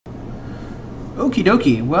Okie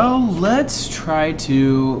dokie. Well, let's try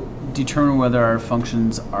to determine whether our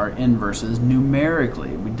functions are inverses numerically.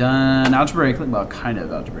 We've done algebraically, well, kind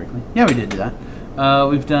of algebraically. Yeah, we did do that.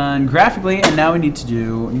 We've done graphically, and now we need to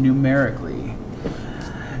do numerically.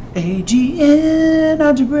 AGN,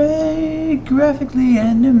 algebraic, graphically,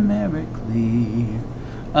 and numerically.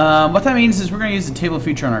 What that means is we're going to use the table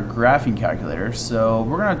feature on our graphing calculator. So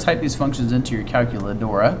we're going to type these functions into your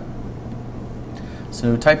calculadora.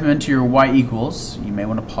 So type them into your y equals. You may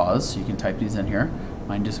want to pause so you can type these in here.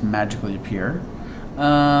 Mine just magically appear.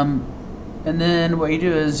 And then what you do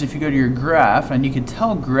is if you go to your graph, and you can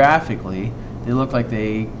tell graphically they look like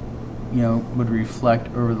they would reflect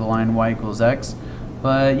over the line y equals x.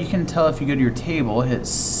 But you can tell if you go to your table, hit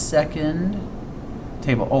second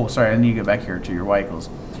table. Oh, sorry, I need to go back here to your y equals.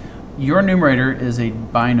 Your numerator is a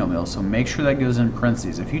binomial, so make sure that goes in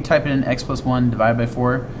parentheses. If you type it in x plus 1 divided by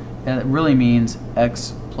 4, it really means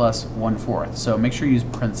x plus 1/4. So make sure you use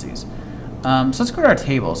parentheses. So let's go to our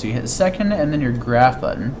table. So you hit second and then your graph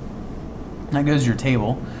button. That goes to your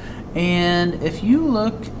table. And if you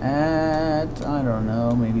look at, I don't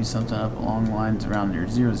know, maybe something up along lines around your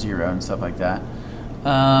 0, 0 and stuff like that,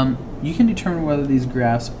 you can determine whether these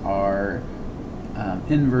graphs are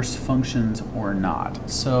inverse functions or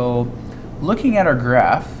not. So looking at our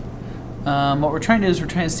graph, what we're trying to do is we're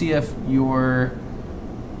trying to see if your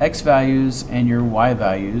x values and your y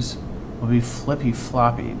values will be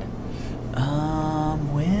flippy-floppied.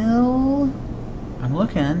 Well, I'm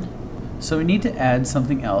looking. So we need to add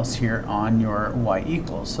something else here on your y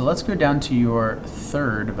equals. So let's go down to your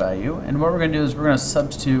third value, and what we're going to do is we're going to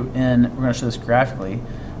substitute in, we're going to show this graphically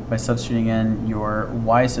by substituting in your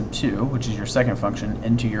y sub 2, which is your second function,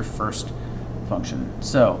 into your first function.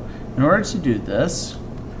 So in order to do this,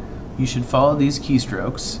 you should follow these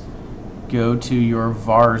keystrokes. Go to your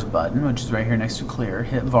vars button, which is right here next to clear,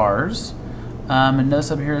 hit vars, and notice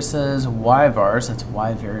up here it says y vars, that's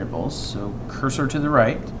y variables, so cursor to the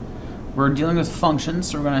right. We're dealing with functions,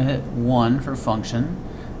 so we're going to hit 1 for function,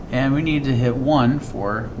 and we need to hit 1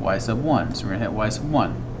 for y sub 1, so we're going to hit y sub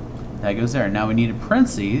 1. That goes there. Now we need a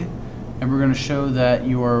parenthesis, and we're going to show that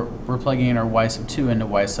we're plugging in our y sub 2 into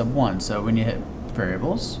y sub 1, so when you hit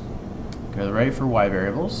variables, go to the right for y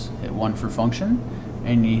variables, hit 1 for function,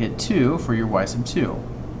 and you hit 2 for your y sub 2,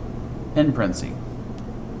 in parentheses.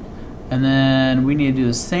 And then we need to do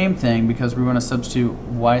the same thing because we want to substitute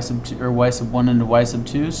y sub 2 or y sub 1 into y sub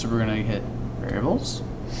 2, so we're going to hit variables,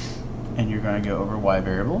 and you're going to go over y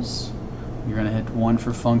variables. You're going to hit 1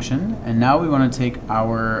 for function, and now we want to take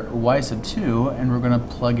our y sub 2 and we're going to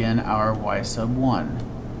plug in our y sub 1.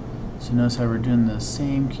 So notice how we're doing the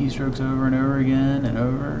same keystrokes over and over again, and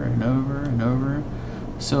over and over and over.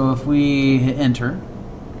 So if we hit enter,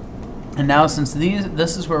 and now since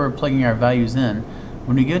this is where we're plugging our values in,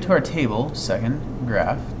 when you go to our table, second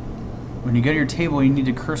graph, when you go to your table, you need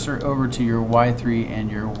to cursor over to your y3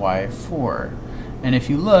 and your y4. And if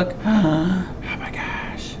you look, oh my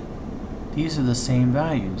gosh, these are the same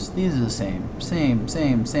values. These are the same.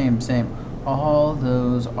 Same. All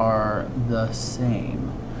those are the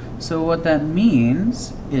same. So what that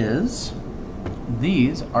means is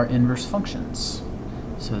these are inverse functions.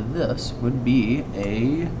 So this would be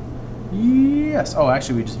a yes. Oh,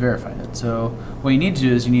 actually, we just verified it. So what you need to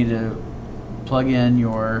do is you need to plug in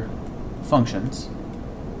your functions.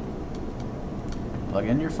 Plug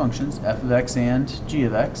in your functions, f of x and g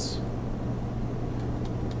of x.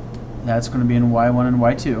 That's going to be in y1 and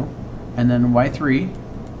y2. And then y3,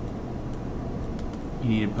 you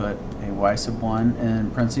need to put a y sub 1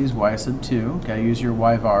 in parentheses, y sub 2. Got to use your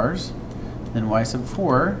y vars. Then y sub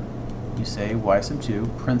 4, you say y sub 2,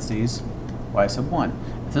 parentheses, y sub 1.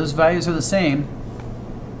 If those values are the same,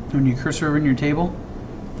 when you cursor over in your table,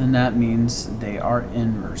 then that means they are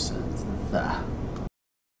inverses.